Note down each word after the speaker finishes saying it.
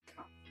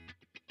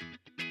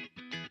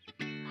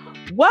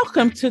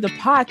Welcome to the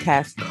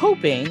podcast,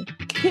 Coping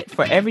Kit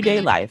for Everyday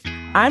Life.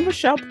 I'm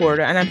Rochelle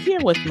Porter, and I'm here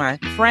with my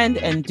friend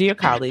and dear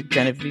colleague,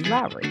 Genevieve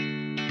Lowry.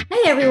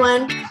 Hey,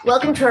 everyone.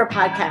 Welcome to our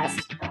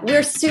podcast.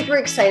 We're super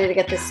excited to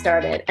get this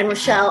started. And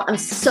Rochelle, I'm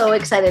so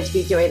excited to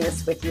be doing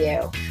this with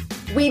you.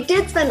 We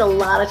did spend a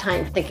lot of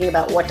time thinking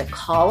about what to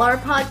call our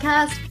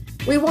podcast.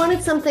 We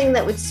wanted something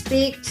that would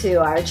speak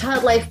to our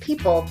child life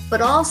people,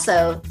 but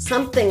also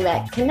something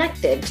that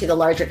connected to the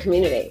larger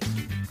community.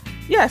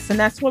 Yes, and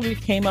that's why we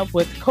came up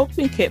with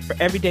Coping Kit for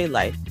Everyday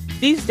Life.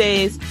 These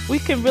days, we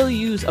can really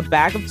use a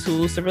bag of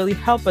tools to really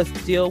help us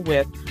deal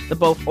with the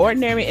both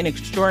ordinary and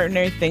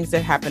extraordinary things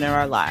that happen in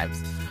our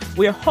lives.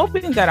 We're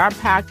hoping that our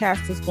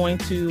podcast is going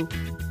to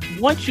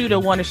want you to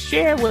want to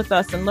share with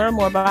us and learn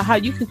more about how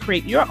you can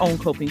create your own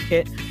coping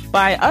kit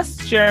by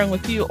us sharing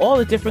with you all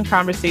the different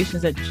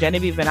conversations that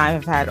Genevieve and I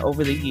have had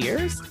over the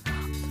years,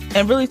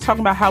 and really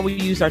talking about how we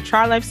use our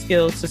child life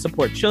skills to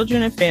support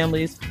children and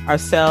families,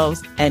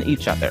 ourselves, and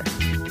each other.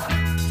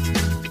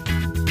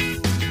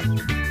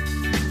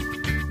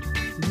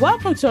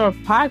 Welcome to our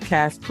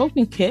podcast,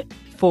 Coping Kit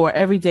for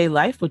Everyday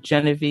Life with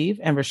Genevieve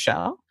and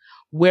Rochelle,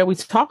 where we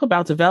talk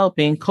about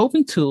developing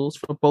coping tools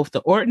for both the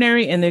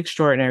ordinary and the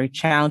extraordinary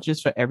challenges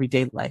for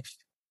everyday life.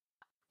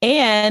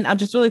 And I'm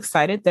just really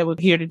excited that we're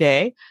here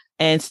today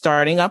and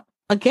starting up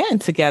again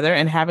together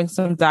and having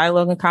some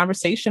dialogue and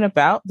conversation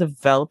about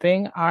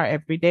developing our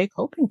everyday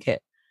coping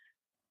kit.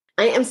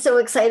 I am so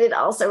excited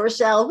also,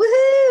 Rochelle.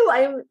 Woohoo!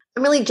 I'm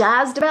really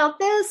jazzed about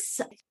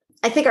this.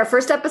 I think our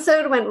first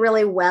episode went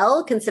really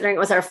well, considering it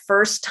was our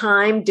first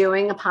time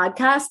doing a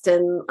podcast.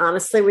 And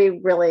honestly, we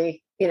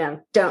really,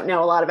 don't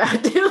know a lot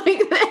about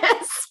doing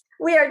this.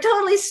 We are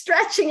totally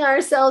stretching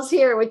ourselves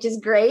here, which is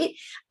great.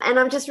 And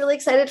I'm just really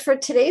excited for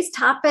today's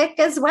topic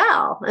as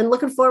well. And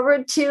looking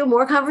forward to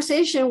more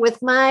conversation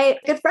with my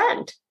good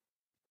friend.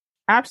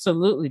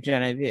 Absolutely,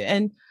 Genevieve.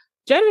 And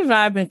Genevieve and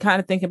I have been kind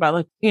of thinking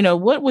about,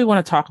 what we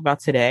want to talk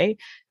about today.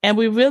 And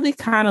we really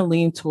kind of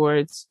lean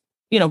towards,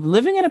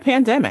 living in a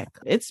pandemic.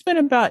 It's been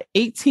about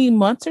 18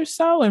 months or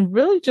so, and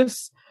really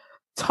just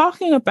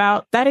talking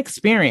about that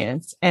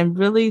experience and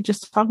really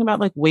just talking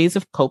about ways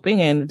of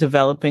coping and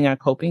developing our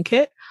coping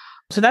kit.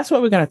 So that's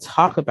what we're going to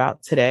talk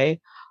about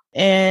today.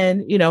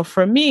 And,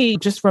 for me,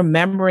 just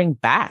remembering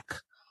back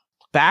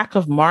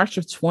of March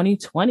of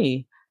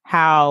 2020,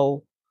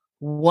 how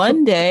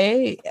one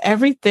day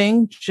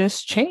everything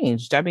just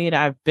changed. I mean,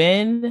 I've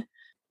been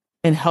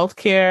in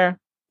healthcare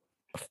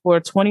for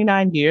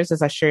 29 years,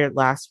 as I shared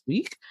last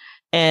week,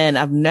 and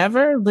I've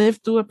never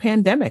lived through a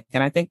pandemic.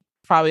 And I think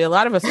probably a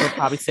lot of us would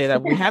probably say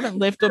that we haven't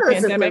lived through a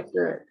pandemic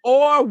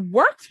or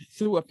worked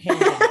through a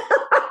pandemic.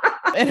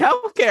 In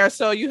healthcare.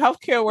 So you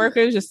healthcare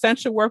workers,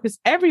 essential workers,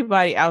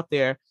 everybody out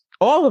there,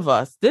 all of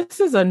us, this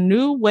is a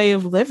new way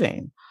of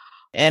living.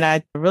 And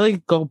I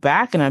really go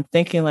back and I'm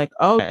thinking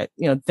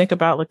think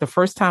about the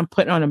first time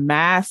putting on a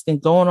mask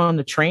and going on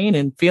the train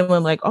and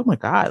feeling like, oh my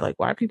God,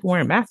 why are people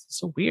wearing masks? It's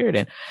so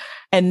weird.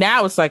 And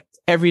now it's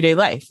everyday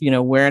life,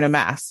 wearing a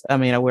mask. I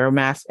mean, I wear a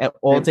mask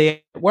all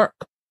day at work,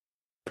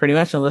 pretty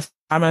much, unless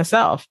I'm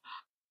myself.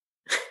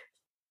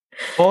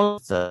 All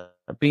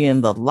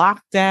being the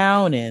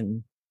lockdown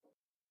and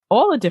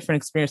all the different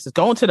experiences,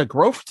 going to the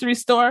grocery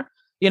store,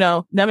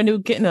 never knew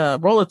getting a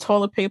roll of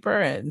toilet paper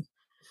and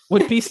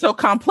would be so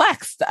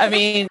complex. I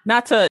mean,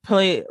 not to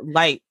play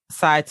light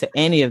side to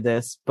any of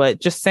this,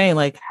 but just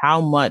saying how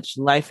much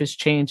life has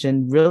changed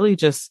and really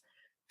just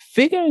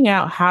figuring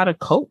out how to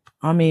cope.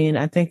 I mean,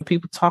 I think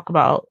people talk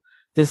about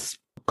this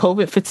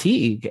COVID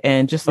fatigue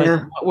and just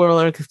what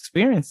we're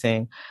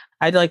experiencing.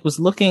 I was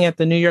looking at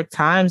the New York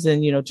Times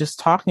and, just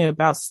talking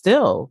about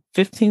still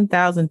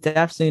 15,000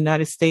 deaths in the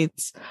United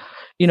States,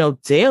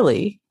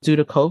 daily due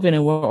to COVID.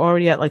 And we're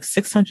already at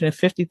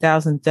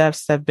 650,000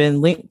 deaths that have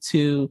been linked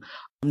to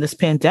this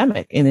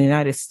pandemic in the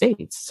United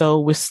States. So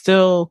we're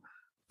still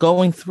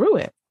going through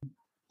it.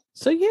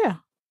 So, yeah.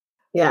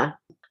 Yeah.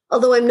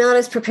 Although I'm not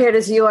as prepared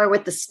as you are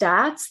with the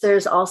stats,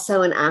 there's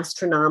also an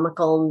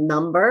astronomical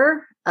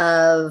number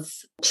of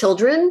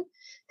children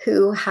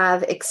who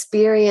have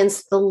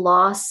experienced the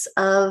loss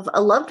of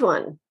a loved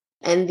one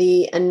and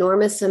the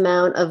enormous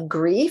amount of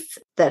grief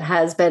that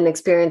has been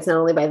experienced not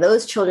only by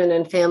those children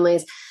and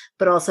families,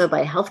 but also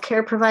by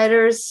healthcare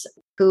providers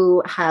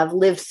who have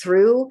lived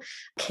through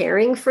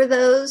caring for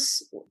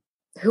those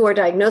who are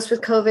diagnosed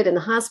with COVID in the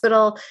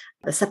hospital,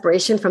 the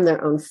separation from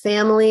their own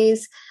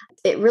families.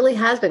 It really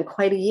has been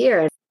quite a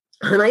year.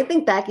 And I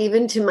think back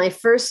even to my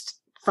first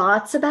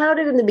thoughts about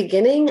it in the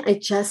beginning, I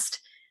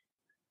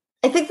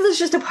think there's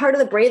just a part of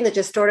the brain that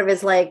just sort of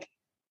is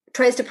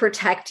tries to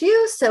protect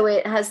you. So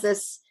it has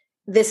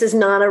this is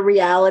not a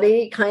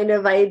reality kind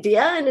of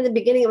idea. And in the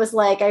beginning, it was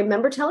I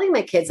remember telling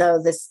my kids,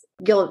 it's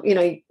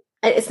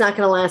not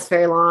going to last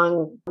very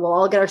long. We'll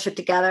all get our shit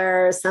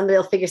together. Somebody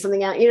will figure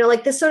something out,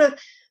 this sort of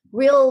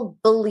real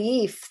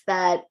belief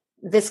that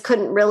this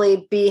couldn't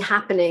really be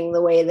happening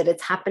the way that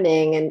it's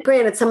happening. And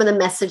granted, some of the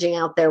messaging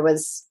out there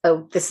was,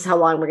 oh, this is how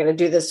long we're going to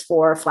do this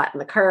for, flatten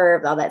the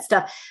curve, all that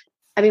stuff.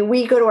 I mean,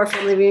 we go to our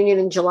family reunion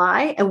in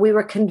July, and we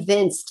were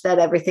convinced that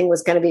everything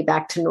was going to be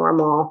back to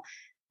normal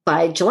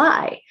by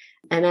July.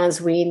 And as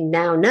we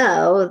now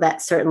know,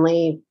 that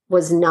certainly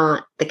was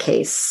not the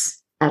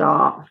case at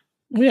all.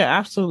 Yeah,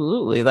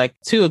 absolutely. Like,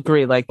 to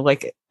agree, like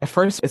at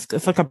first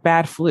it's like a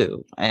bad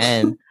flu,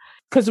 and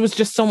because there was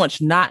just so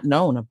much not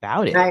known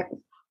about it. Right.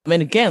 I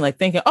mean, again, like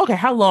thinking, okay,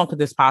 how long could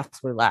this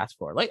possibly last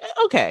for? Like,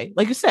 okay,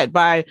 like you said,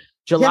 by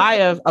July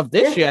of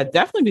this year, I'd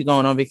definitely be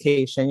going on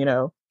vacation,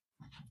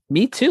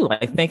 Me too.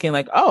 Like thinking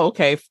like, oh,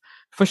 okay,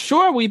 for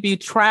sure we'd be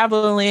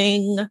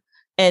traveling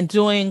and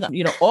doing,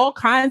 all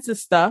kinds of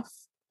stuff,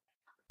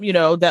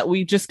 that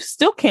we just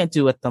still can't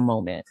do at the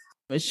moment.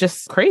 It's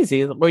just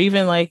crazy. Or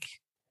even like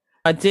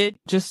I did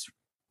just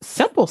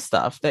simple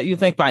stuff that you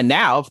think by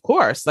now, of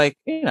course, like,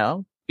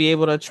 be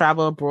able to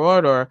travel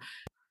abroad or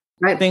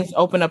things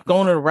open up,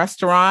 going to a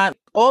restaurant,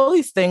 all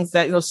these things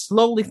that,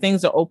 slowly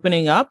things are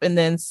opening up and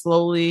then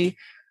slowly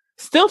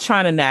still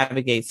trying to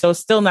navigate. So it's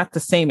still not the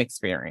same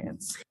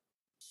experience.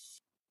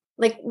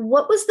 Like,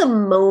 what was the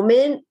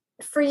moment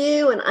for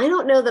you? And I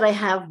don't know that I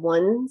have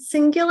one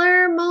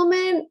singular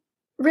moment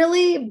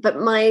really, but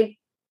my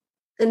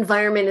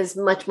environment is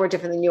much more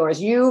different than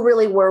yours. You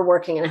really were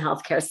working in a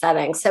healthcare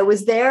setting. So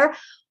was there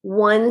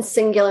one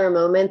singular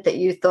moment that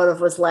you thought of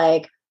was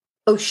like,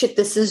 oh shit,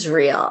 this is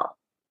real?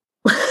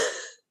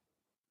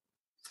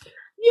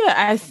 Yeah,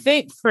 I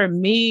think for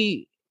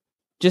me,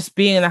 just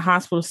being in a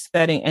hospital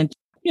setting and,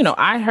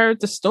 I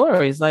heard the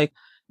stories like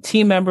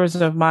team members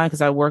of mine,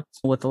 because I worked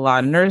with a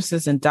lot of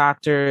nurses and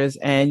doctors,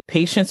 and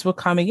patients were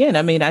coming in.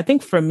 I mean, I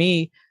think for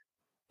me,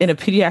 in a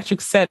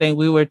pediatric setting,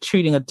 we were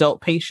treating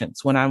adult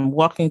patients. When I'm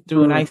walking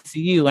through an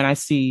ICU and I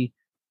see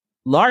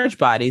large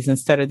bodies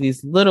instead of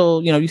these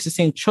little, used to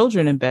seeing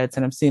children in beds,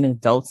 and I'm seeing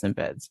adults in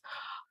beds.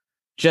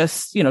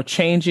 Just,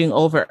 changing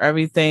over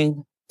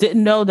everything.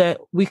 Didn't know that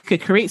we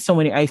could create so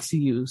many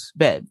ICUs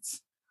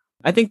beds.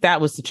 I think that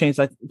was the change,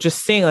 like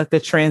just seeing like the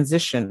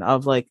transition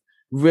of like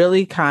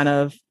really kind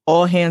of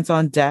all hands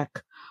on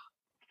deck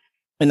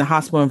in the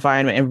hospital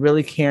environment and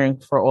really caring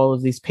for all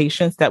of these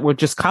patients that were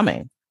just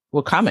coming.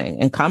 Were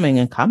coming and coming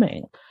and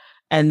coming.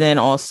 And then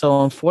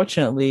also,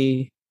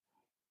 unfortunately,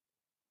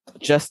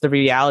 just the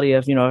reality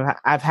of,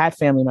 I've had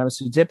family members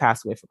who did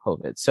pass away from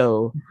COVID.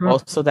 So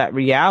also that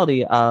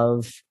reality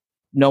of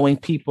knowing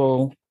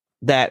people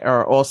that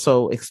are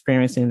also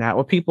experiencing that,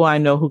 or people I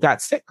know who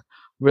got sick,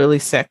 really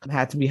sick,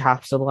 had to be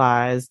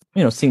hospitalized,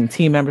 seeing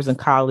team members and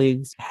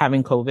colleagues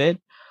having COVID.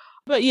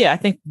 But yeah, I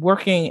think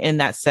working in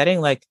that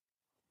setting, like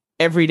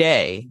every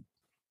day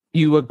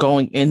you were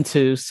going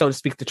into, so to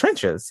speak, the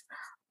trenches.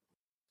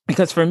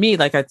 Because for me,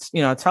 like I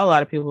tell a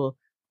lot of people,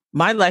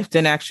 my life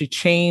didn't actually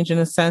change in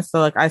a sense that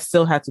like I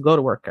still had to go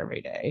to work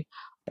every day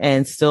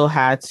and still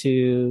had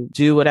to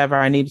do whatever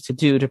I needed to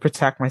do to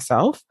protect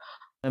myself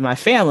and my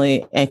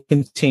family and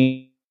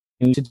continue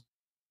to do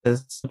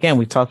this. Again,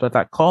 we talked about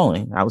that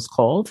calling. I was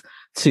called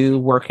to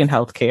work in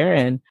healthcare,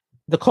 and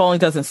the calling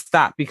doesn't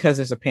stop because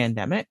there's a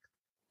pandemic.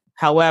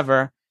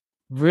 However,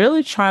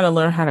 really trying to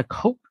learn how to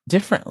cope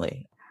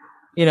differently,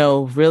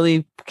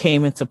 really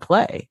came into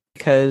play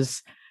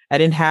because I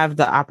didn't have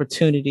the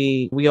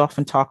opportunity. We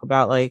often talk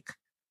about like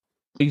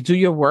you do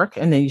your work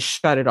and then you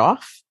shut it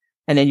off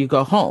and then you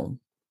go home.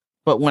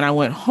 But when I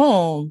went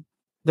home,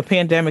 the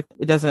pandemic,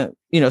 it doesn't,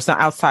 it's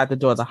not outside the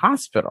door of the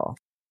hospital.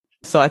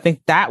 So I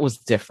think that was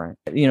different.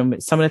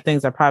 Some of the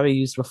things I probably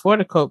used before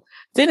to cope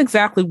didn't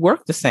exactly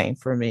work the same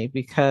for me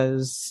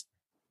because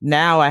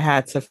now I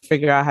had to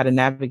figure out how to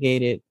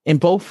navigate it in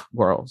both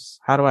worlds.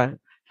 How do I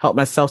help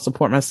myself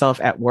support myself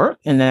at work?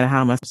 And then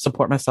how am I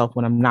support myself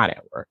when I'm not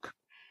at work?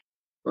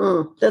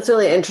 That's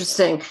really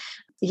interesting.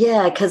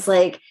 Yeah, because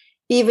like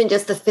even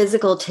just the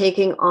physical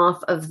taking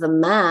off of the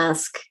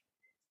mask,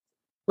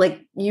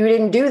 like you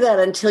didn't do that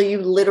until you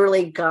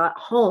literally got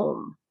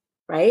home,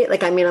 right?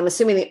 Like, I mean, I'm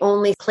assuming the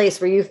only place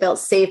where you felt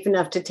safe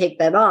enough to take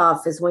that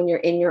off is when you're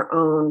in your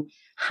own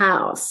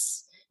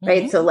house,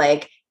 right? So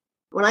like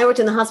when I worked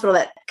in the hospital,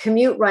 that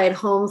commute ride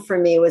home for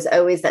me was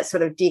always that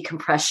sort of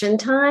decompression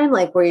time,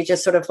 like where you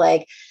just sort of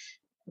like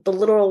the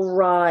literal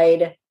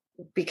ride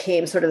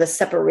became sort of the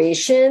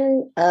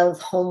separation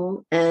of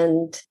home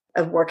and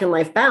of work and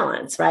life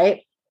balance,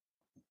 right?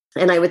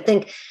 And I would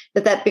think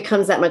that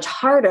becomes that much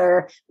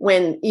harder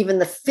when even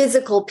the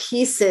physical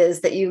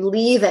pieces that you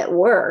leave at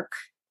work,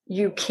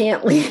 you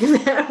can't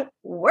leave at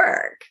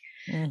work,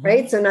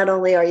 right? So not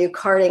only are you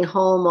carting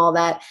home all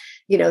that,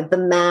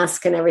 the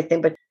mask and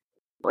everything, but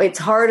it's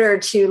harder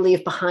to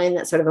leave behind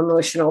that sort of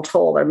emotional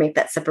toll or make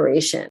that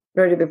separation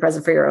in order to be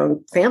present for your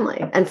own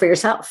family and for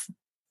yourself.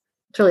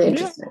 It's really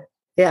interesting.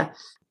 Yeah.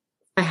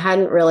 I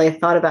hadn't really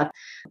thought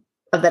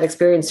of that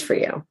experience for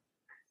you.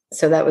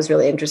 So that was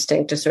really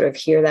interesting to sort of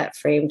hear that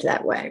framed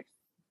that way.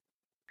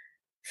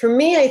 For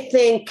me, I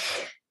think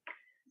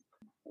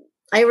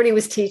I already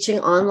was teaching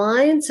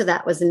online, so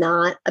that was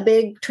not a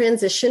big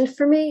transition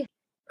for me.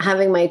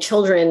 Having my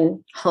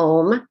children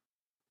home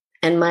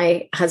and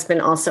my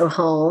husband also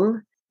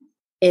home,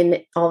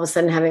 in all of a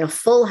sudden having a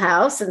full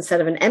house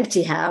instead of an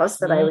empty house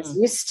that I was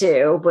used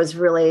to was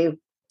really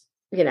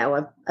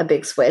a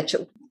big switch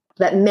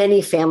that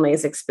many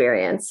families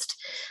experienced.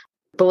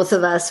 Both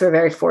of us were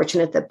very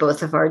fortunate that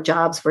both of our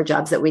jobs were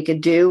jobs that we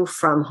could do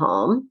from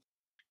home.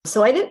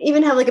 So I didn't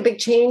even have like a big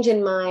change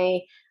in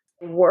my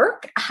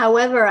work.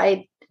 However,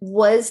 I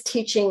was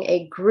teaching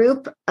a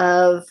group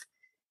of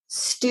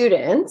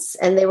students,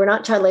 and they were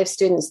not Child Life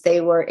students. They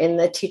were in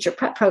the teacher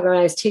prep program.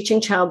 I was teaching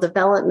child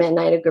development, and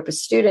I had a group of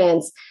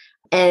students.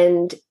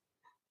 And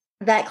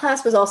that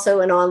class was also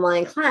an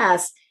online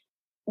class,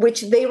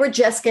 which they were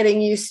just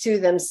getting used to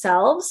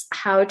themselves,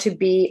 how to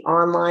be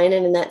online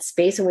and in that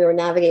space. And we were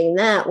navigating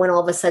that when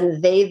all of a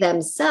sudden they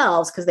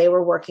themselves, because they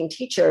were working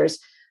teachers,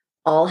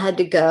 all had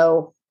to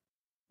go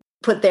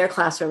put their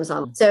classrooms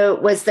on. So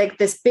it was like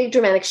this big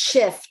dramatic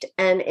shift.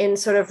 And in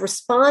sort of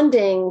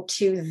responding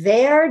to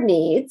their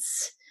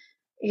needs,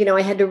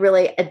 I had to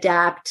really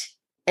adapt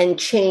and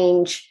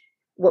change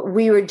what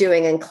we were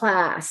doing in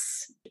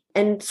class.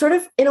 And sort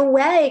of in a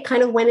way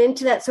kind of went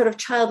into that sort of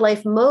child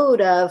life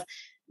mode of,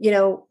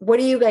 what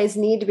do you guys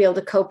need to be able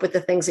to cope with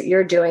the things that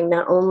you're doing,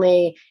 not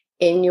only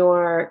in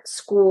your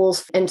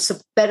schools and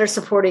better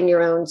supporting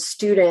your own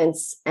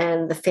students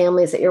and the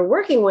families that you're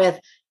working with,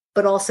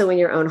 but also in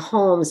your own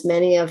homes.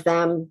 Many of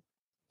them,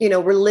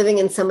 were living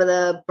in some of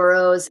the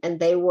boroughs, and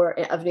they were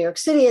of New York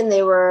City, and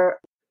they were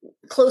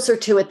closer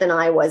to it than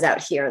I was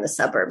out here in the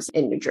suburbs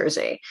in New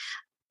Jersey.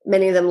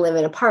 Many of them live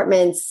in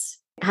apartments,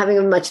 having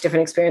a much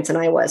different experience than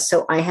I was.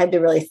 So I had to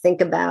really think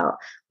about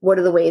what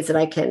are the ways that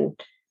I can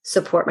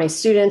support my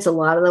students. A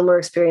lot of them were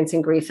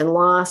experiencing grief and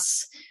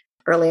loss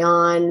early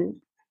on,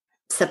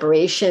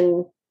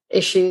 separation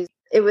issues.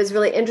 It was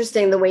really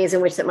interesting the ways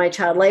in which that my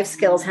child life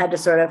skills had to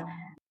sort of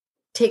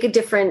take a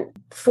different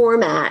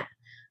format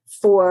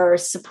for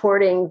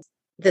supporting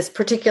this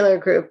particular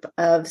group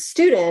of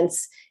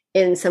students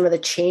in some of the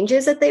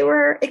changes that they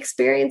were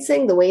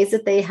experiencing, the ways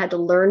that they had to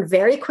learn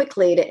very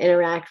quickly to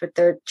interact with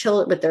their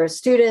children, with their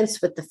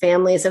students, with the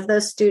families of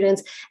those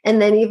students,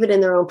 and then even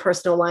in their own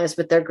personal lives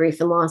with their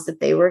grief and loss that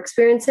they were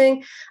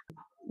experiencing.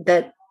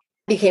 That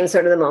became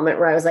sort of the moment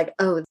where I was like,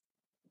 oh,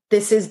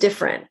 this is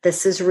different.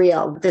 This is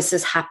real. This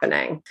is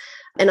happening.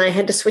 And I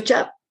had to switch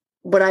up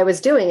what I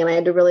was doing, and I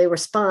had to really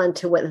respond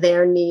to what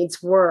their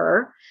needs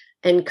were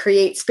and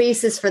create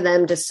spaces for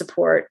them to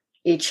support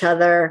each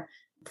other,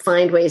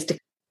 find ways to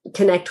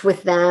connect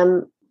with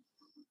them.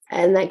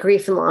 And that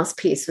grief and loss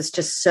piece was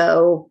just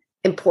so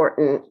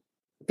important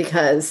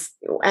because,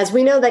 as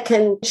we know, that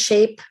can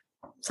shape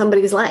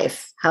somebody's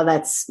life, how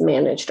that's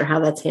managed or how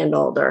that's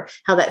handled or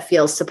how that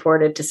feels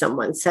supported to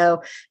someone.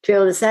 So to be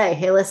able to say,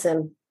 hey,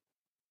 listen,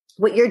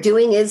 what you're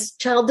doing is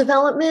child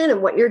development,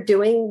 and what you're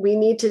doing, we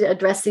need to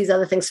address these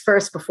other things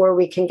first before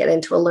we can get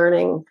into a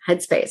learning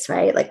headspace,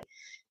 right? Like,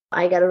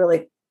 I got to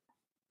really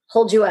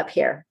hold you up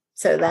here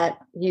so that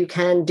you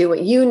can do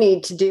what you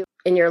need to do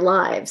in your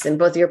lives, in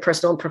both your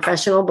personal and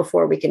professional,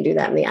 before we can do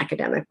that in the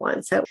academic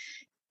one. So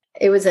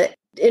it was an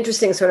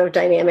interesting sort of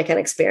dynamic and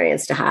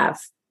experience to have.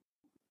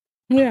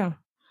 Yeah.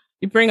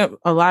 You bring up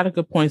a lot of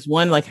good points.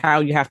 One, like how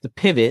you have to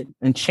pivot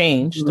and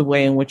change the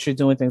way in which you're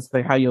doing things,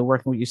 like how you're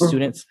working with your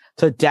students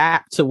to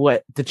adapt to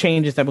what the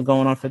changes that were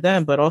going on for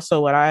them. But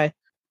also what I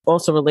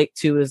also relate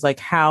to is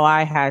like how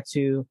I had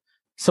to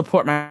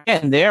support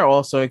and they're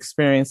also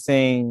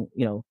experiencing,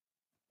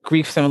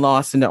 grief and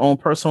loss in their own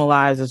personal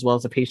lives, as well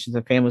as the patients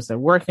and families they're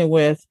working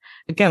with.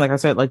 Again, like I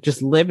said, like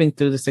just living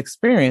through this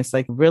experience,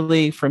 like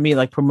really for me,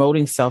 like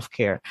promoting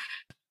self-care,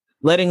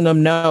 letting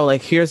them know,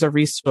 like, here's a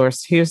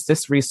resource, here's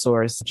this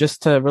resource,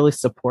 just to really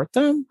support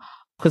them.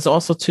 Because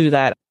also to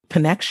that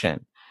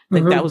connection,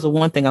 like that was the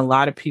one thing a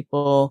lot of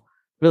people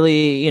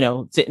really,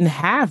 didn't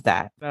have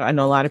that. I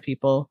know a lot of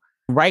people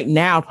right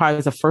now, probably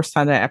is the first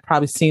time that I've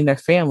probably seen their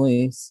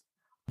families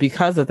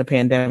because of the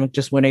pandemic,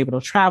 just weren't able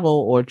to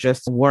travel or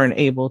just weren't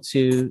able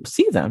to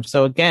see them.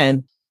 So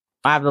again,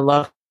 I have the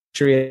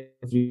luxury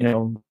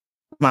of,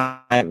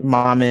 my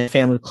mom and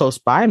family close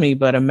by me,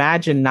 but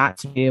imagine not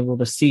to be able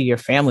to see your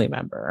family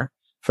member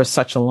for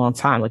such a long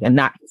time, like, and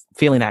not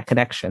feeling that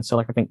connection. So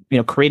like, I think,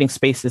 creating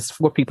spaces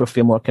for people to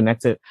feel more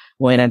connected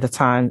when at the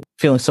time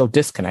feeling so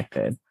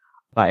disconnected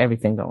by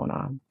everything going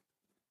on.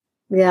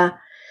 Yeah.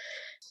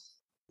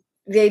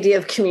 The idea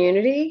of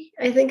community,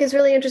 I think, is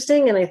really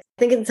interesting. And I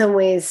think in some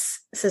ways,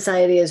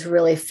 society has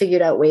really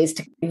figured out ways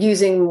to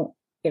using,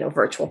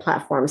 virtual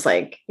platforms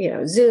like,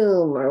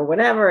 Zoom or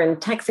whatever, and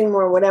texting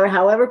more, whatever,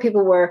 however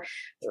people were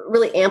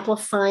really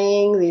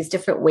amplifying these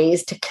different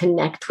ways to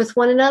connect with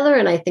one another.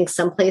 And I think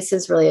some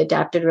places really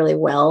adapted really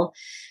well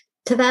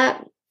to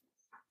that.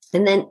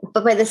 And then,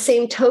 but by the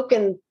same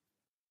token,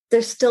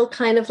 there's still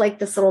kind of like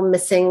this little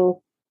missing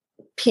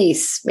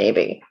piece,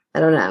 maybe,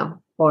 I don't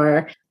know,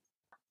 or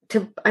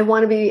I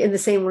want to be in the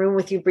same room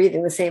with you,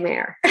 breathing the same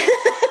air.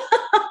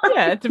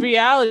 Yeah, the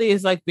reality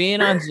is like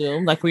being on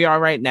Zoom, like we are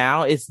right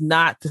now, is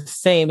not the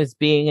same as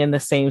being in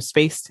the same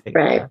space together.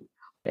 Right.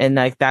 And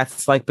like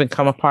that's like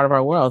become a part of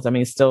our world. I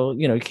mean, still,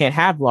 you can't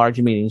have large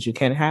meetings, you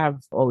can't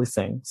have all these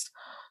things.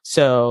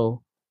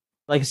 So,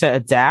 like I said,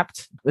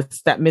 adapt.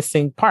 It's that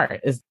missing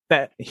part, is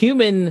that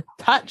human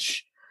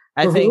touch.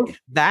 I think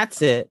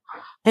that's it.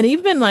 And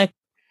even like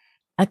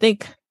I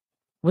think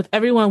with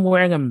everyone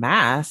wearing a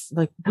mask,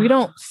 like we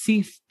don't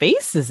see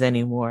faces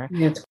anymore.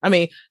 Yes. I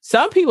mean,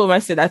 some people might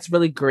say that's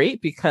really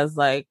great because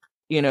like,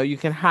 you know, you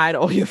can hide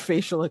all your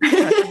facial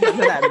expressions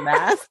under that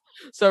mask.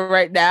 So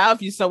right now,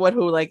 if you're someone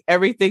who like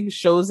everything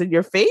shows in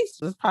your face,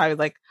 it's probably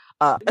like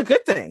a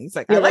good thing. It's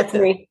like, Yeah, I like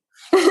that's me.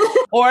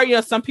 or, you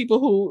know, some people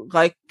who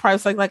like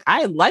probably like,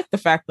 I like the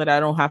fact that I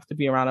don't have to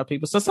be around other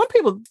people. So some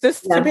people,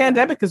 the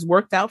pandemic has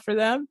worked out for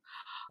them.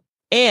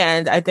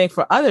 And I think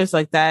for others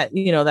like that,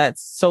 you know,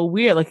 that's so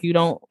weird. Like you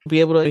don't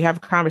be able to have a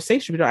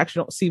conversation. You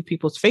don't see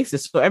people's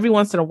faces. So every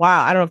once in a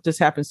while, I don't know if this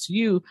happens to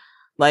you.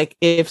 Like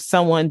if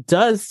someone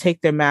does take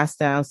their mask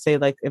down, say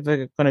like if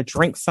they're going to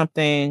drink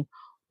something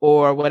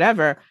or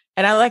whatever,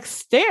 and I like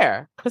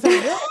stare because I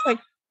realize like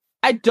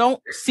I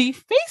don't see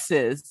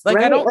faces. Like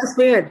I don't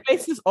see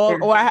faces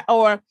or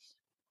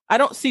I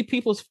don't see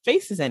people's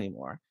faces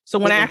anymore. So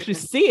when I actually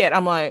see it,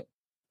 I'm like,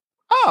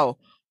 oh,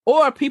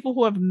 or people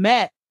who have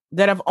met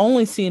that have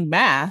only seen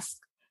masks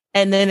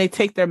and then they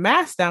take their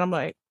mask down. I'm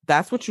like,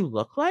 that's what you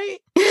look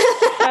like?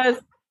 Because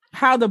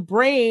how the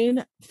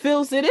brain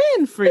fills it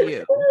in for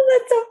you. Oh,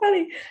 that's so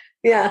funny.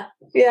 Yeah.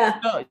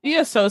 Yeah. So,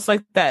 yeah. So it's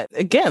like that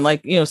again,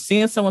 like, you know,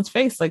 seeing someone's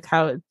face, like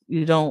how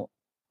you don't,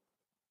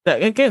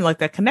 again, like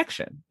that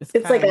connection.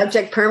 It's like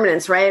object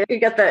permanence, right? You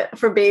got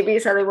for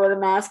babies, how they wear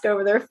the mask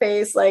over their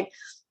face, like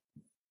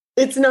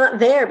it's not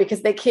there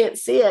because they can't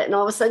see it. And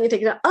all of a sudden you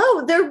take it out.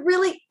 Oh, there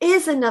really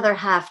is another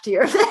half to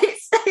your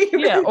face.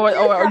 Yeah.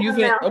 Or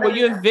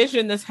you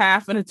envision this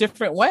half in a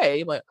different way.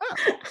 You're like,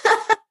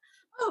 oh.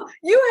 Oh,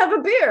 you have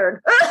a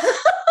beard.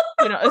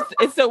 You know,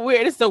 it's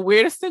the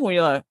weirdest thing when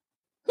you're like,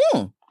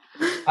 yeah,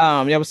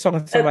 I was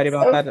talking to somebody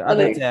about that the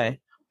other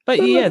day.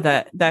 But yeah,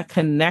 that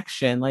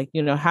connection, like,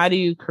 you know, how do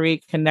you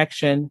create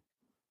connection?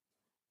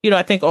 You know,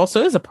 I think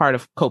also is a part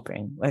of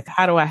coping. Like,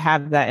 how do I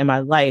have that in my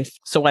life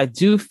so I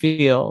do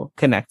feel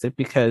connected?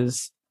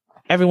 Because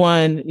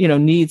everyone, you know,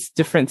 needs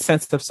different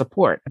sense of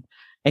support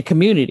and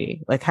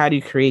community. Like, how do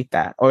you create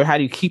that, or how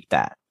do you keep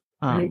that?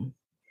 Right.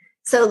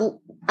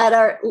 So at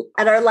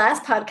our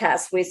last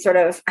podcast, we sort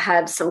of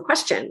had some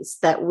questions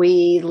that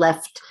we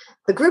left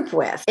the group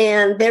with,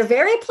 and they're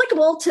very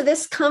applicable to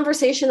this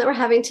conversation that we're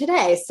having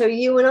today. So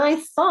you and I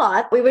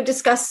thought we would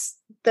discuss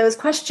those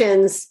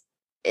questions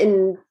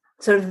in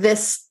sort of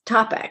this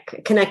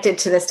topic, connected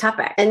to this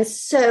topic. And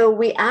so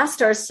we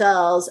asked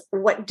ourselves,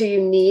 what do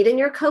you need in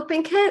your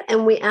coping kit?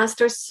 And we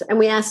asked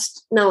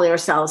not only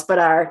ourselves, but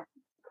our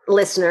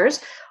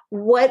listeners,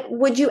 what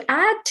would you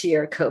add to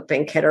your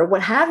coping kit, or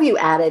what have you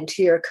added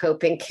to your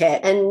coping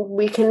kit? And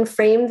we can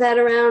frame that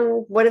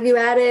around what have you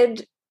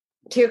added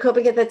to your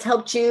coping kit that's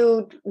helped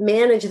you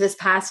manage this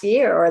past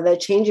year, or the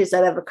changes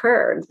that have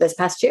occurred this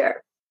past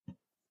year.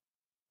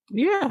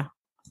 Yeah.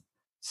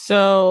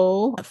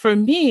 So for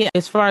me,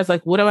 as far as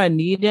like, what do I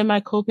need in my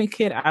coping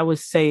kit? I would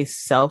say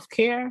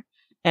self-care.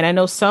 And I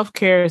know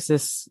self-care is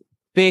this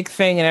big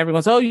thing and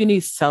everyone's, oh, you need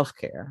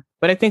self-care.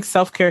 But I think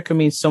self-care can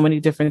mean so many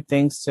different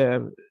things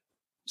to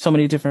so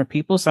many different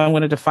people. So I'm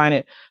going to define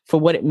it for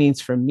what it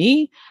means for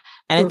me.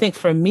 And I think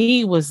for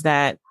me was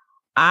that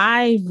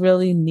I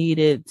really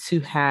needed to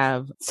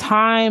have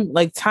time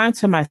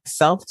to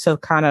myself to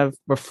kind of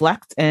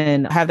reflect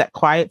and have that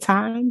quiet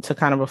time to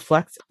kind of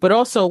reflect. But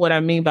also what I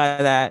mean by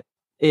that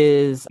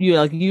is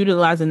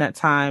utilizing that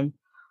time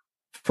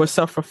for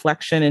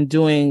self-reflection and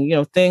doing, you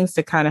know, things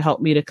to kind of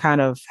help me to kind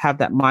of have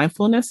that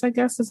mindfulness, I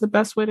guess is the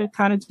best way to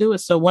kind of do it.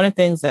 So one of the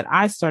things that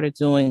I started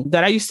doing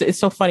that it's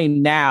so funny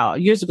now,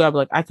 years ago, I'd be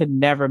like, I could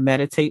never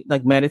meditate.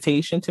 Like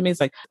meditation to me is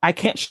like, I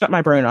can't shut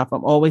my brain off.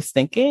 I'm always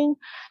thinking.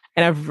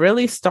 And I've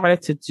really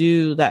started to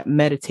do that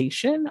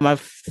meditation. I've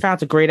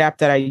found a great app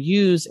that I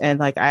use, and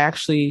like, I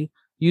actually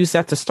use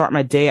that to start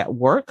my day at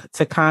work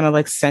to kind of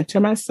like center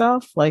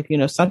myself. Like, you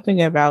know,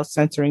 something about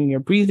centering your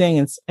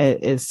breathing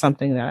is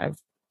something that I've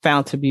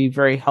found to be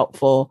very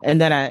helpful. And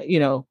then I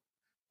know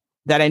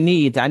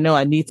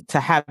I need to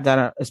have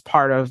that as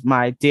part of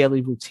my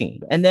daily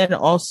routine. And then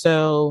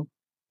also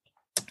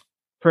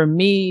for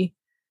me,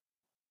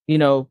 you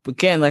know,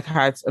 again, like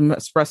I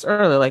expressed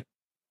earlier, like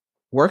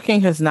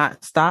working has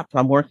not stopped.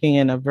 I'm working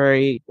in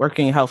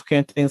healthcare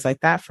and things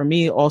like that. For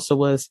me also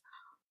was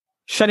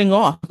shutting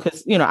off,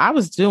 because, you know, I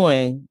was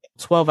doing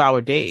 12-hour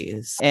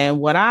days. And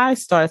what I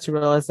started to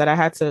realize that I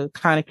had to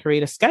kind of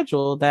create a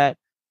schedule that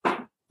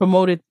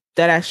promoted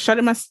that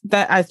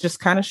I just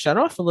kind of shut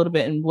off a little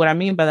bit. And what I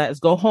mean by that is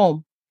go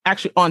home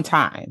actually on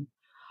time.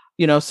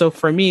 You know, so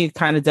for me,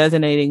 kind of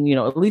designating, you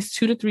know, at least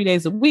 2 to 3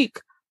 days a week,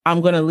 I'm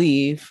going to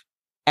leave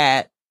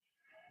at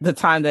the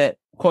time that,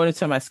 according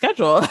to my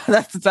schedule,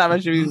 that's the time I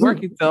should be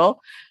working till,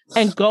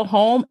 and go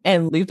home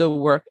and leave the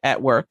work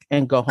at work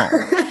and go home.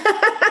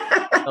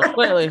 So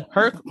clearly,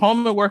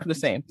 home and work are the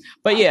same.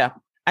 But yeah,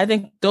 I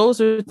think those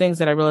are things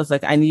that I realized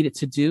like I needed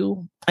to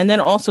do. And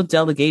then also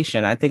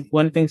delegation. I think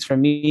one of the things for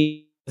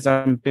me is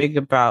I'm big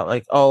about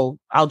like, oh,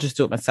 I'll just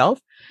do it myself,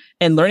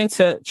 and learning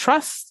to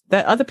trust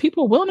that other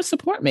people are willing to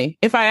support me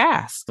if I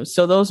ask.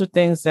 So those are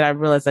things that I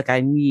realized like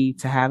I need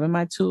to have in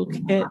my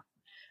toolkit.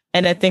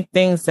 And I think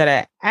things that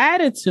I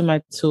added to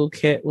my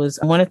toolkit was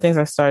one of the things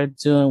I started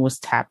doing was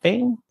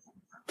tapping,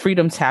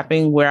 freedom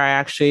tapping, where I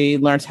actually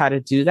learned how to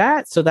do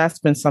that. So that's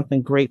been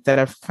something great that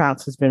I've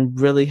found has been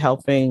really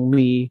helping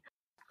me.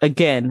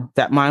 Again,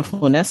 that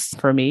mindfulness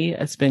for me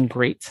has been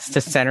great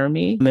to center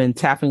me. I've been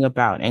tapping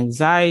about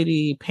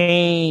anxiety,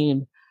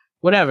 pain,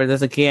 whatever.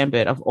 There's a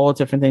gambit of all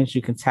different things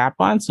you can tap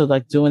on. So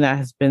like doing that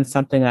has been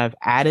something I've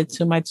added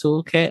to my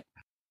toolkit.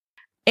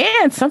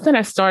 And something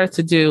I started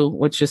to do,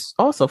 which is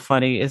also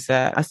funny, is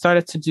that I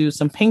started to do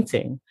some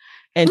painting.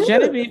 And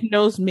Genevieve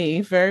knows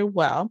me very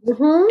well.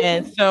 Mm-hmm.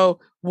 And so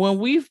when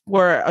we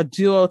were a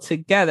duo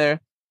together,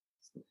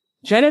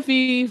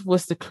 Genevieve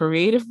was the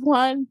creative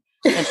one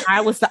and I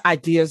was the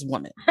ideas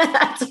woman.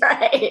 That's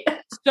right.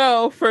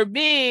 So for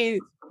me,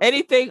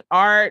 anything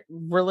art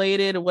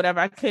related or whatever,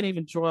 I couldn't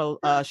even draw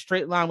a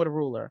straight line with a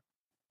ruler.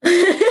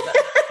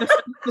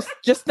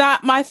 just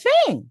not my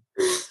thing.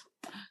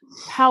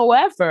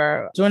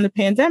 However, during the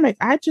pandemic,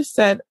 I just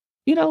said,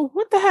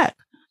 what the heck?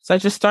 So I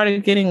just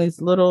started getting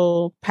these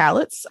little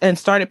palettes and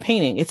started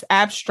painting. It's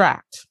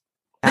abstract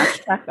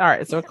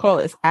art. So I call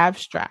it. It's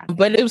abstract.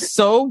 But it was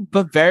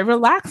but very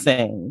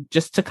relaxing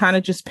just to kind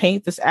of just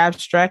paint this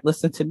abstract,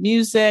 listen to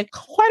music,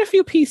 quite a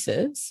few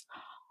pieces.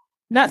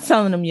 Not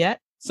selling them yet.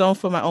 So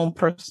for my own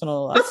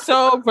personal, it's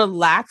so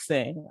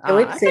relaxing.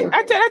 I think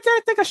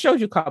I showed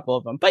you a couple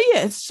of them, but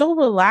yeah, it's so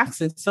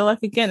relaxing. So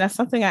like, again, that's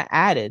something I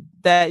added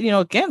that,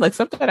 again, like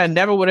something that I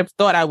never would have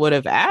thought I would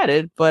have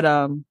added, but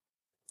I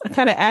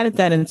kind of added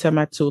that into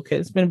my toolkit.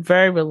 It's been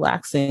very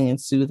relaxing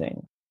and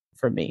soothing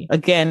for me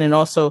again. And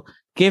also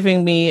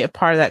giving me a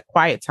part of that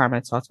quiet time I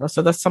talked about.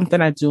 So that's something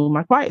I do in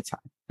my quiet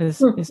time is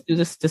do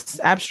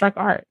this abstract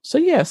art. So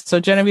yes. So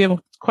Genevieve,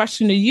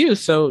 question to you.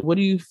 So what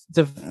do you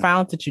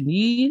found that you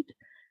need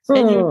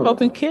in your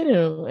coping kit,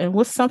 and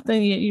what's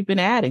something you've been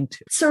adding to?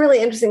 It's a really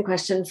interesting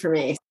question for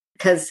me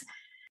because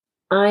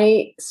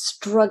I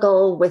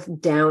struggle with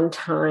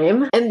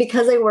downtime. And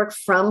because I work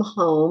from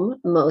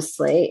home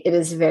mostly, it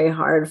is very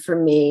hard for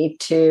me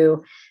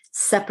to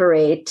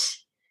separate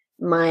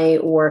my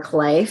work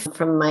life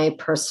from my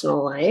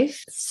personal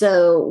life.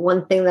 So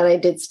one thing that I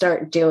did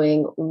start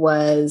doing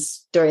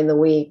was during the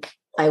week,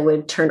 I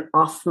would turn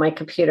off my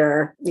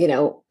computer,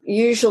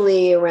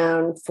 usually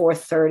around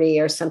 4:30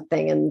 or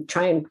something, and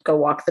try and go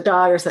walk the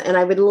dog or something. And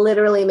I would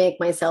literally make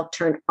myself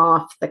turn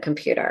off the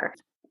computer.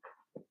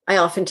 I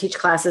often teach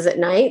classes at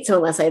night. So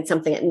unless I had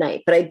something at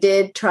night, but I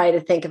did try to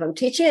think if I'm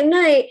teaching at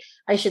night,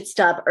 I should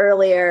stop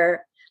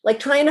earlier, like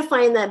trying to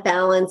find that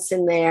balance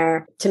in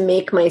there to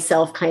make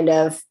myself kind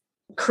of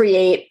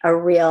create a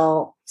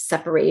real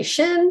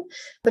separation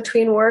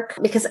between work.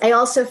 Because I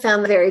also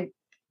found very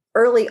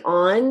early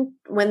on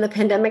when the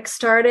pandemic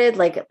started,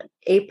 like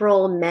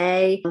April,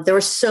 May, there were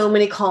so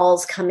many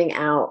calls coming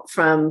out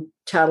from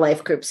child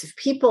life groups of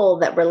people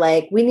that were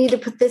like, we need to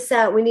put this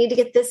out. We need to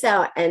get this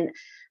out. And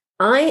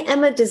I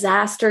am a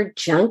disaster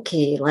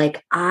junkie.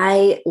 Like,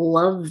 I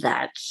love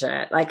that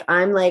shit. Like,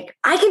 I'm like,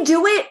 I can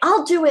do it.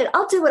 I'll do it.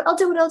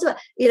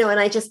 And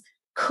I just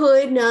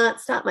could not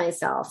stop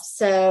myself.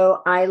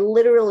 So I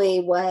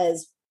literally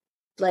was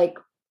like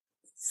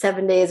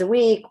 7 days a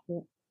week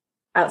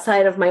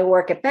outside of my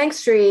work at Bank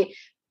Street,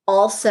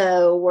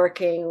 also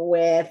working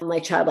with my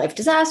child life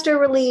disaster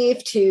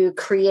relief to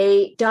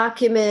create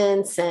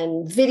documents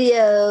and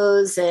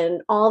videos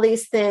and all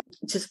these things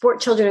to support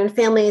children and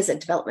families at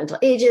developmental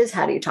ages.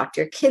 How do you talk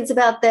to your kids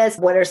about this?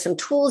 What are some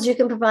tools you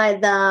can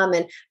provide them?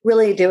 And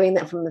really doing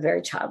that from the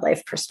very child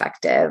life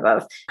perspective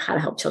of how to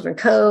help children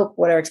cope,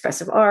 what are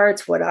expressive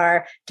arts, what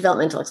are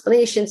developmental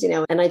explanations,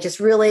 and I just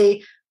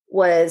really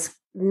was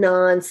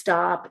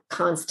nonstop,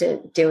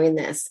 constant doing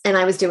this. And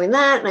I was doing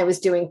that. And I was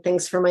doing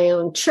things for my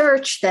own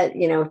church that,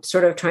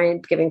 sort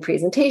of giving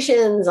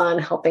presentations on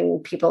helping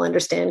people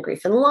understand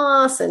grief and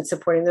loss and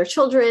supporting their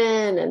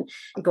children and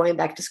going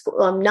back to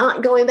school. I'm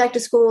not going back to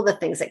school, the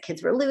things that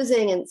kids were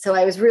losing. And so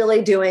I was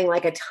really doing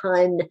like a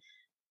ton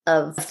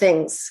of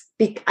things.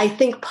 I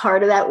think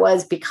part of that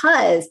was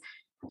because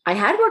I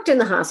had worked in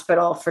the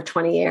hospital for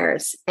 20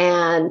 years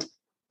and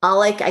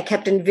I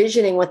kept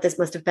envisioning what this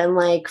must have been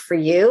like for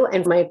you.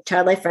 And my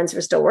child life friends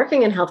were still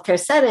working in healthcare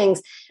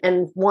settings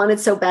and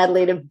wanted so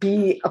badly to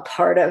be a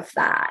part of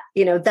that.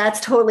 That's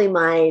totally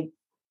my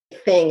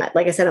thing.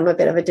 Like I said, I'm a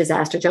bit of a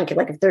disaster junkie.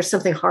 Like if there's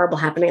something horrible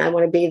happening, I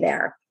want to be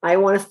there. I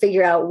want to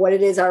figure out what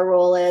it is our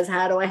role is.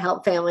 How do I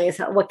help families?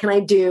 What can I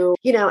do?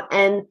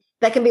 And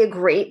that can be a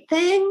great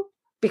thing,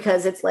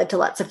 because it's led to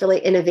lots of really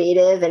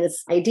innovative and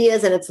it's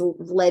ideas, and it's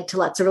led to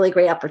lots of really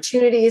great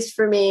opportunities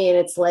for me. And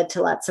it's led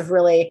to lots of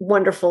really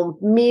wonderful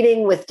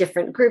meeting with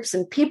different groups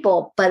and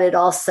people, but it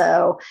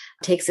also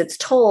takes its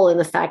toll in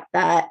the fact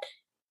that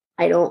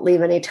I don't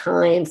leave any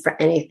time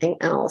for anything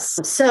else.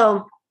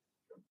 So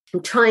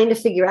I'm trying to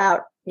figure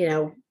out,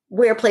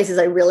 where places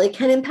I really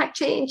can impact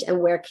change and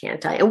where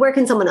can't I, and where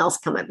can someone else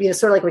come up,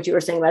 sort of like what you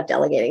were saying about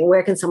delegating,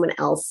 where can someone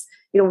else,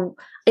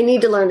 I need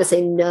to learn to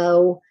say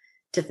no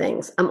to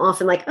things. I'm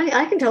often like,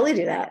 I can totally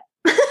do that.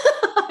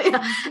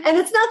 And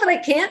it's not that I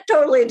can't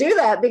totally do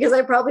that, because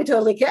I probably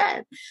totally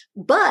can.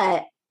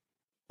 But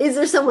is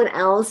there someone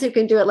else who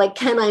can do it? Like,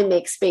 can I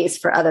make space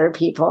for other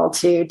people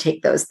to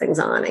take those things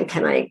on? And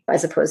can I,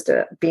 as opposed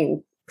to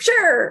being,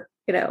 sure,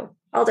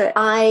 I'll do it.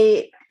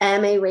 I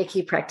am a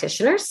Reiki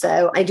practitioner,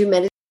 so I do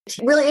meditation.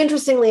 Really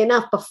interestingly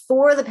enough,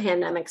 before the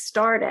pandemic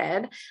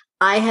started,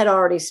 I had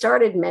already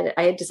started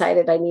I had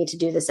decided I need to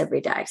do this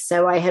every day.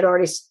 So I had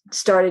already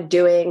started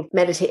doing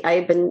I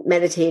had been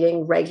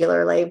meditating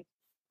regularly.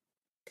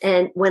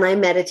 And when I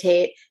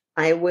meditate,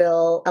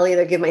 I'll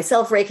either give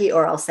myself Reiki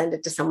or I'll send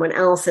it to someone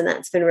else. And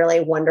that's been really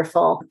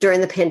wonderful.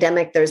 During the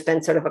pandemic, there's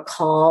been sort of a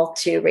call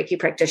to Reiki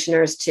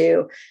practitioners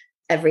to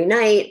every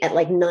night at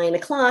like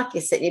 9:00,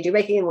 you sit and you do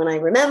Reiki. And when I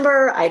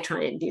remember, I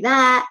try and do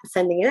that,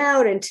 sending it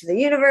out into the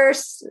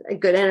universe,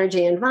 good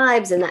energy and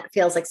vibes. And that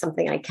feels like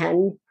something I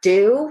can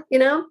do,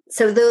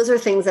 So those are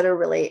things that are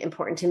really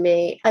important to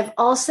me. I've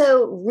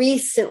also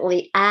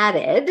recently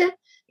added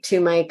to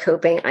my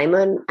coping. I'm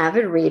an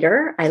avid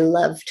reader. I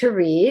love to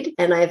read.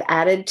 And I've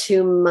added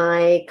to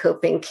my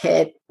coping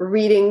kit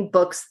reading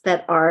books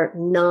that are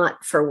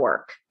not for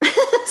work.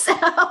 So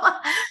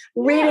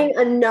reading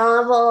a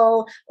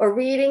novel or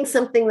reading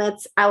something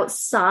that's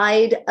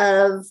outside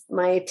of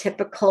my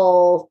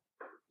typical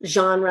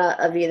genre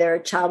of either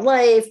child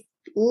life,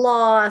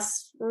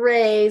 loss,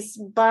 race,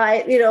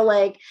 like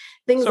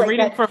things like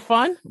reading that. For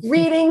fun?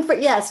 Reading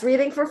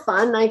for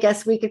fun. I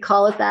guess we could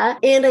call it that.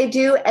 And I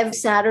do every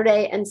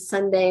Saturday and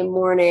Sunday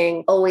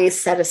morning always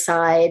set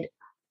aside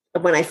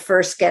when I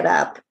first get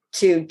up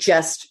to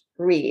just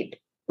read,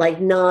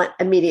 like not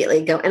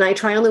immediately go. And I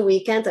try on the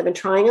weekends. I've been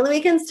trying on the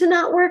weekends to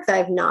not work.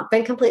 I've not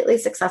been completely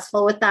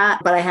successful with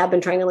that, but I have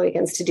been trying on the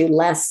weekends to do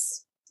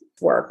less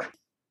work.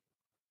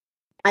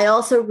 I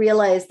also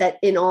realized that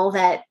in all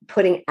that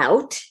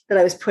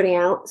I was putting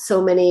out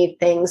so many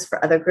things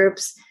for other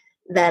groups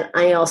that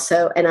I was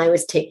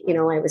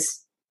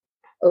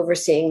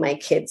overseeing my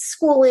kids'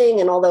 schooling.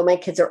 And although my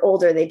kids are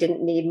older, they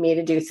didn't need me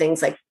to do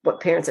things like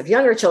what parents of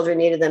younger children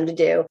needed them to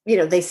do.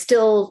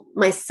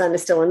 My son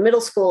is still in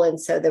middle school.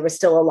 And so there was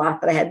still a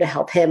lot that I had to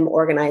help him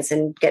organize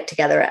and get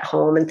together at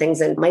home and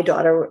things. And my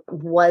daughter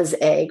was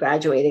a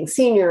graduating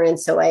senior. And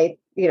so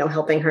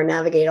helping her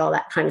navigate all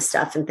that kind of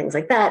stuff and things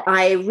like that.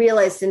 I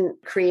realized in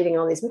creating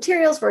all these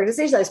materials for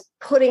organizations, I was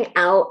putting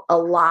out a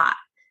lot.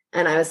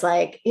 And I was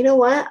like, you know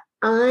what?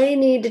 I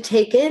need to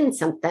take in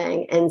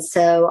something. And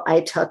so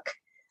I took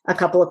a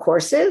couple of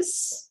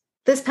courses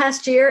this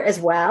past year as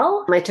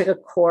well. I took a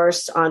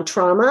course on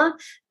trauma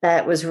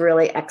that was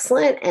really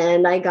excellent.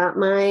 And I got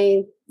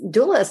my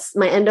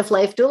end of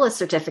life doula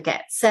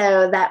certificate.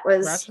 So that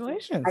was,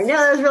 congratulations. I know,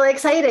 that was really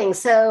exciting.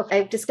 So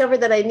I've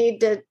discovered that I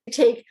need to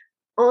take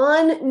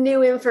on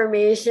new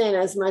information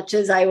as much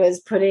as I was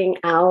putting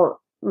out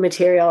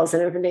materials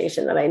and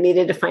information, that I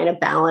needed to find a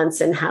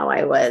balance in how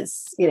I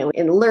was,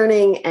 in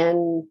learning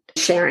and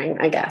sharing,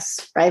 I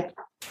guess. Right.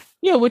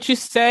 Yeah. Would you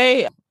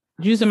say,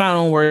 using my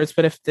own words,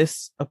 but if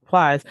this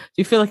applies, do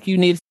you feel like you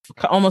need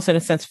to almost in a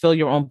sense fill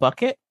your own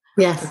bucket?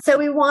 Yes. So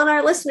we want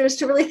our listeners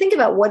to really think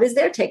about what is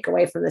their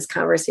takeaway from this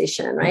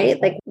conversation, right?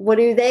 Like, what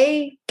do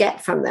they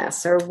get from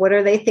this, or what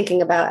are they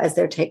thinking about as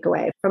their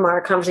takeaway from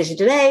our conversation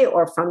today,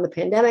 or from the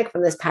pandemic,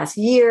 from this past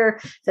year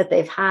that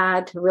they've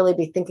had, to really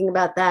be thinking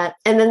about that.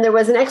 And then there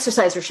was an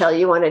exercise, Rochelle,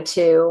 you wanted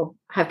to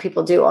have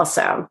people do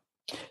also.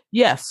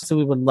 Yes. So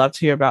we would love to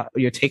hear about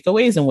your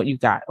takeaways and what you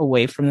got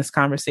away from this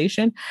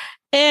conversation.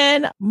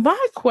 And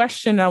my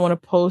question I want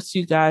to pose to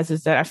you guys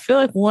is that I feel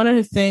like one of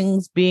the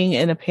things being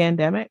in a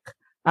pandemic,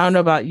 I don't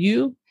know about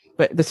you,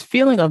 but this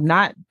feeling of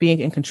not being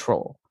in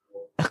control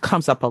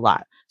comes up a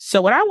lot.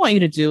 So what I want you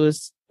to do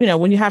is,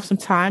 when you have some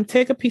time,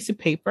 take a piece of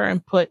paper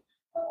and put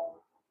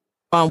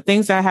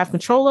things I have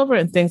control over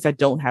and things I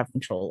don't have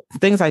control,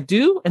 things I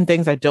do and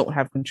things I don't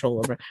have control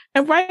over,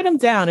 and write them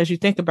down as you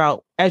think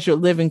about as you're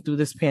living through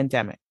this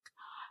pandemic.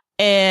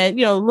 And,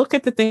 look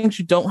at the things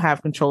you don't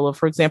have control of.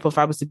 For example, if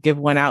I was to give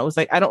one out, it was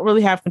like, I don't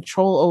really have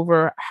control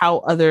over how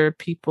other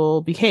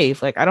people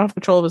behave. Like, I don't have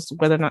control over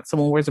whether or not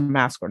someone wears a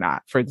mask or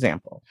not, for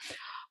example.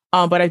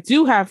 But I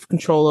do have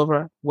control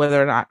over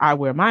whether or not I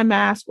wear my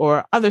mask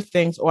or other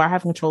things, or I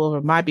have control over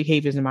my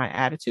behaviors and my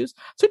attitudes.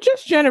 So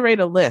just generate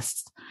a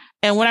list.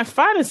 And what I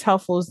find is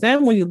helpful is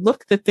then when you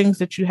look at the things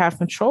that you have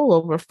control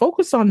over,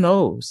 focus on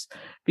those,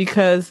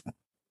 because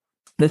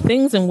the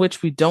things in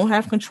which we don't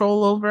have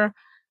control over,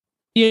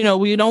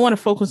 we don't want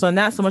to focus on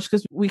that so much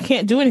because we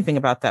can't do anything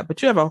about that. But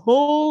you have a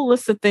whole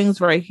list of things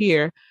right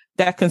here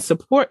that can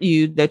support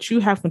you, that you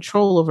have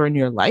control over in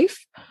your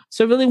life.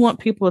 So I really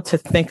want people to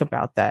think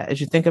about that as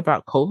you think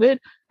about COVID,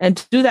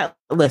 and do that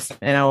list.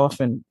 And I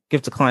often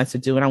give to clients to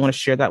do, and I want to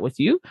share that with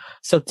you.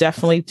 So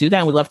definitely do that.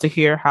 And we'd love to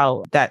hear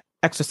how that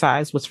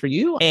exercise was for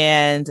you.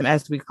 And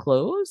as we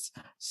close,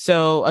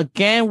 so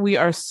again, we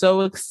are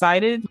so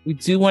excited. We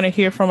do want to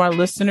hear from our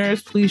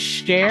listeners. Please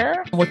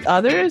share with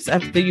others.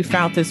 After you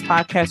found this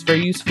podcast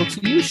very useful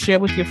to you, share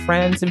with your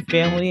friends and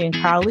family and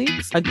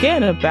colleagues,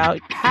 again, about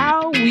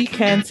how we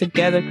can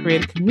together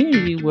create a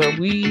community where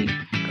we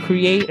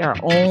create our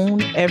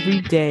own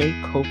everyday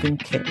coping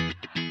kit.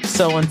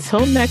 So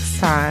until next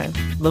time,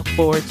 look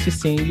forward to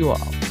seeing you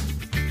all.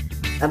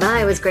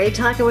 Bye-bye. It was great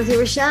talking with you,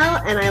 Rochelle,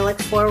 and I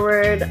look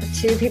forward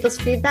to people's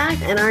feedback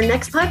and our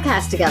next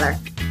podcast together.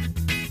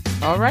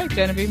 All right,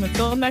 Genevieve,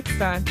 until next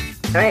time.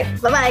 All right,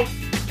 bye-bye.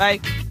 Bye.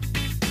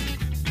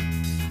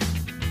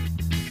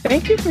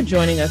 Thank you for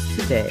joining us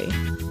today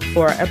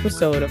for our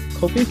episode of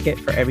Coping Kit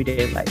for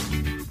Everyday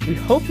Life. We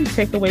hope you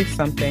take away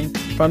something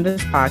from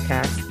this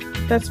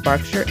podcast that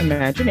sparks your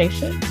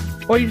imagination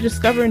or you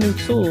discover a new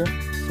tool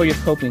for your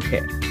coping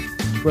kit.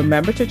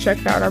 Remember to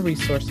check out our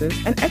resources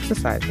and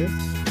exercises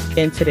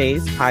in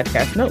today's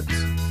podcast notes.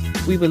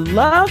 We would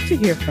love to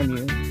hear from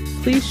you.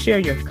 Please share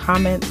your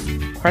comments,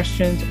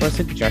 questions, or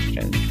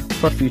suggestions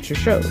for future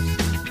shows.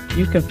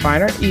 You can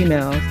find our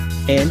emails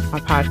in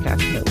our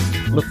podcast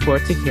notes. Look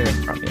forward to hearing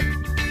from you.